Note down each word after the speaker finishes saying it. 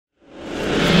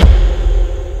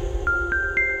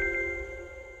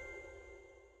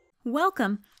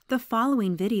Welcome! The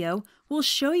following video will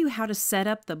show you how to set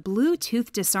up the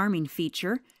Bluetooth disarming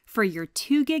feature for your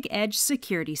 2GIG Edge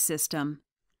security system.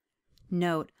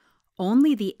 Note,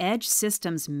 only the Edge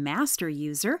system's master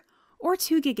user or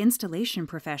 2GIG installation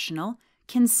professional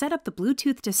can set up the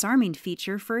Bluetooth disarming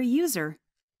feature for a user.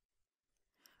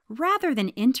 Rather than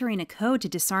entering a code to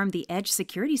disarm the Edge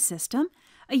security system,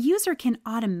 a user can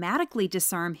automatically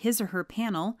disarm his or her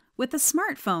panel with a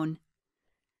smartphone.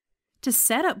 To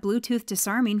set up Bluetooth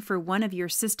disarming for one of your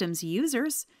system's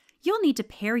users, you'll need to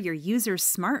pair your user's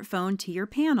smartphone to your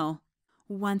panel.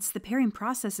 Once the pairing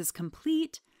process is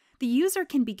complete, the user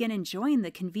can begin enjoying the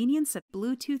convenience of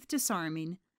Bluetooth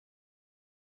disarming.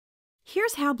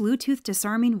 Here's how Bluetooth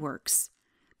disarming works.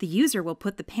 The user will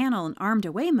put the panel in armed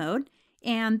away mode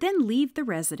and then leave the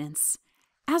residence.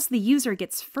 As the user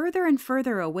gets further and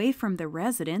further away from the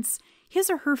residence, his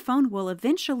or her phone will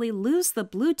eventually lose the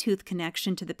Bluetooth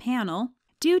connection to the panel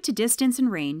due to distance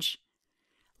and range.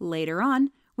 Later on,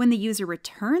 when the user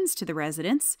returns to the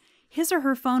residence, his or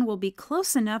her phone will be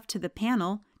close enough to the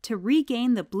panel to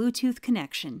regain the Bluetooth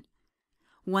connection.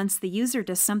 Once the user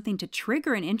does something to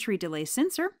trigger an entry delay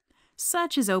sensor,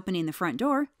 such as opening the front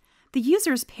door, the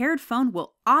user's paired phone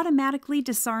will automatically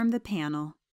disarm the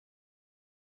panel.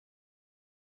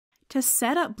 To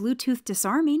set up Bluetooth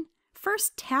disarming,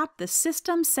 first tap the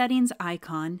System Settings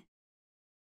icon.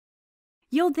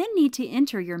 You'll then need to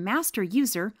enter your master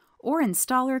user or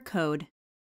installer code.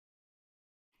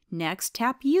 Next,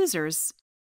 tap Users.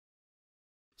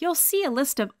 You'll see a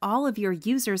list of all of your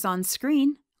users on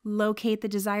screen. Locate the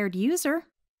desired user,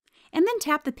 and then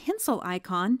tap the pencil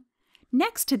icon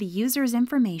next to the user's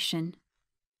information.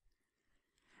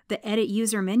 The Edit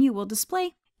User menu will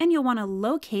display, and you'll want to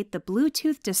locate the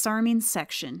Bluetooth disarming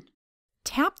section.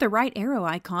 Tap the right arrow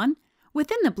icon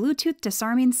within the Bluetooth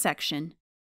disarming section.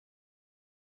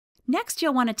 Next,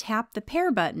 you'll want to tap the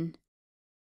Pair button,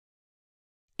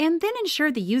 and then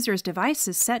ensure the user's device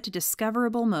is set to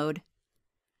discoverable mode.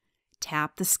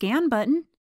 Tap the Scan button,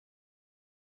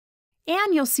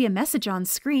 and you'll see a message on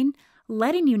screen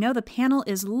letting you know the panel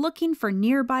is looking for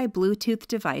nearby Bluetooth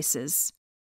devices.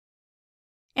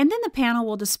 And then the panel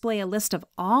will display a list of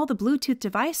all the Bluetooth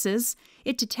devices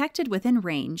it detected within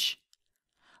range.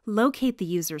 Locate the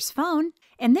user's phone,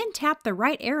 and then tap the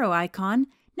right arrow icon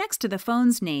next to the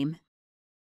phone's name.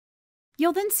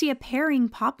 You'll then see a pairing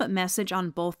pop-up message on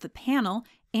both the panel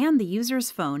and the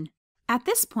user's phone. At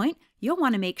this point, you'll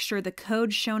want to make sure the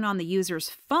code shown on the user's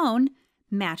phone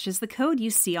matches the code you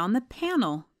see on the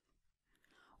panel.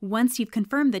 Once you've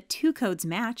confirmed the two codes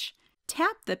match,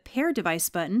 tap the Pair Device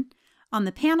button on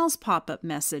the panel's pop-up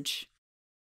message.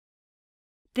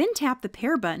 Then tap the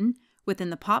Pair button within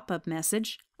the pop-up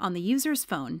message on the user's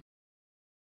phone.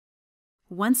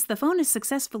 Once the phone is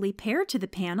successfully paired to the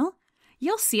panel,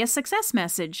 you'll see a success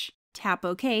message. Tap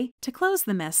OK to close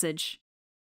the message.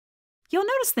 You'll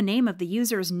notice the name of the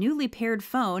user's newly paired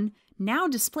phone now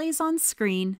displays on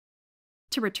screen.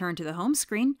 To return to the home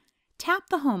screen, tap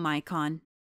the Home icon.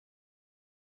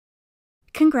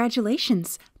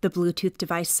 Congratulations! The Bluetooth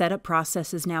device setup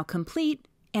process is now complete,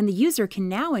 and the user can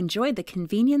now enjoy the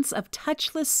convenience of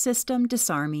touchless system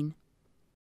disarming.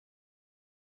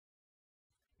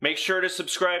 Make sure to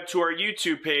subscribe to our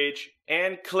YouTube page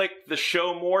and click the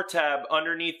Show More tab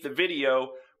underneath the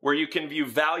video where you can view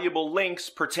valuable links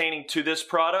pertaining to this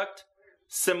product,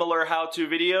 similar how-to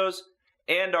videos,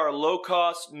 and our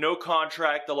low-cost,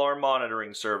 no-contract alarm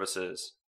monitoring services.